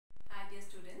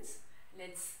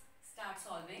let's start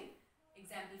solving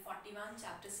example 41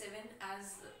 chapter 7,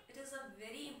 as it is a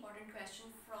very important question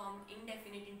from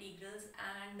indefinite integrals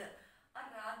and a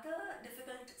rather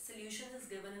difficult solution is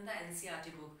given in the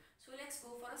NCERT book. So let's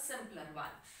go for a simpler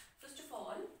one. First of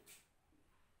all,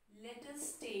 let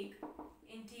us take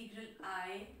integral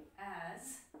I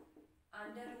as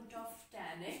under root of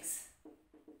tan x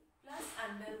plus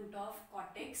under root of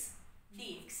cot x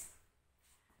dx.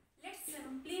 Let's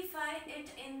simplify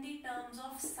it in the terms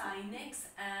of sin x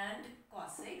and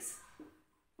cos x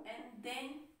and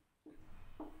then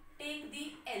take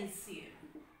the LCM.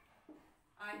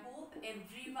 I hope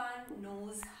everyone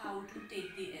knows how to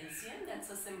take the LCM. That's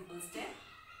a simple step.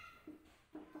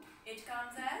 It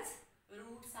comes as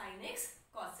root sin x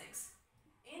cos x.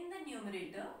 In the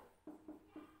numerator,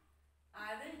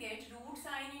 I will get root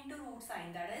sin into root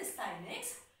sin, that is sin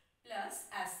x, plus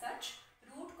as such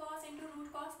root cos into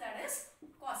root cos, that is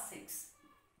cos x.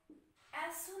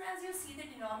 As soon as you see the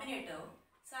denominator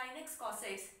sin x cos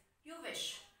x, you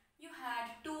wish you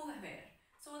had 2 here,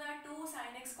 so that 2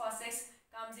 sin x cos x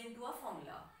comes into a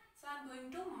formula. So I am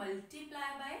going to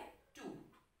multiply by 2.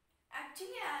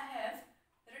 Actually I have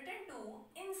written 2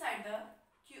 inside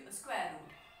the square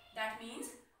root. That means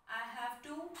I have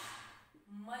to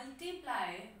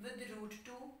multiply with root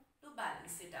 2 to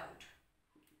balance it out.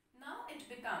 Now it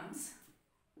becomes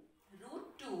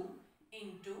root 2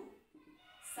 into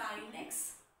sin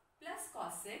x plus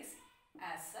cos x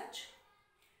as such,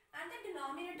 and the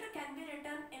denominator can be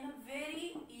written in a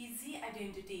very easy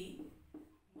identity,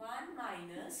 1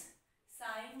 minus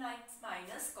sin x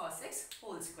minus cos x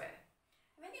whole square.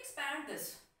 When you expand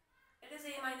this, it is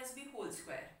a minus b whole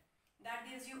square. That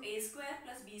gives you a square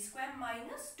plus b square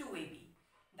minus 2ab.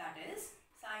 That is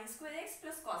sin square x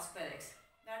plus cos square x.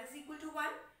 That is equal to 1,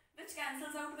 which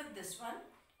cancels out with this one,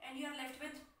 and you are left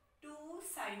with 2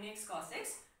 sin x cos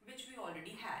x, which we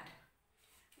already had.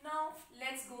 Now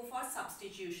let's go for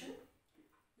substitution.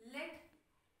 Let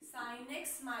sin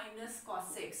x minus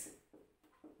cos x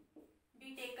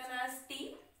be taken as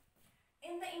t.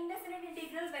 In the indefinite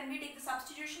integral, when we take the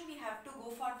substitution, we have to go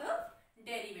for the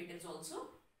derivatives also.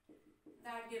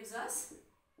 That gives us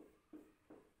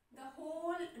the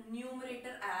whole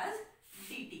numerator as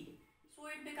dt. So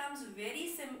it becomes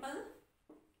very simple,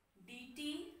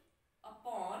 dt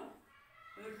upon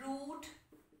root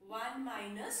 1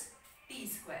 minus t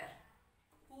square,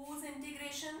 whose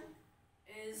integration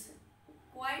is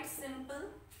quite simple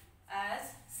as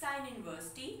sin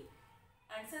inverse t.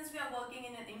 And since we are working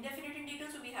in an indefinite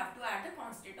integral, so we have to add the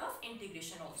constant of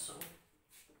integration also.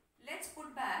 Let's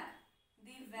put back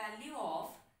the value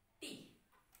of t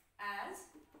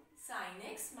as sin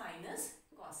x minus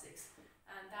cos x,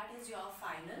 and that is your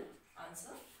final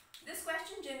answer. This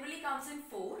question generally comes in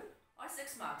 4 or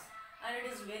 6 marks, and it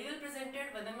is very well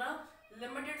presented within a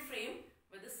limited frame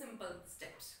with the simple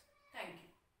steps.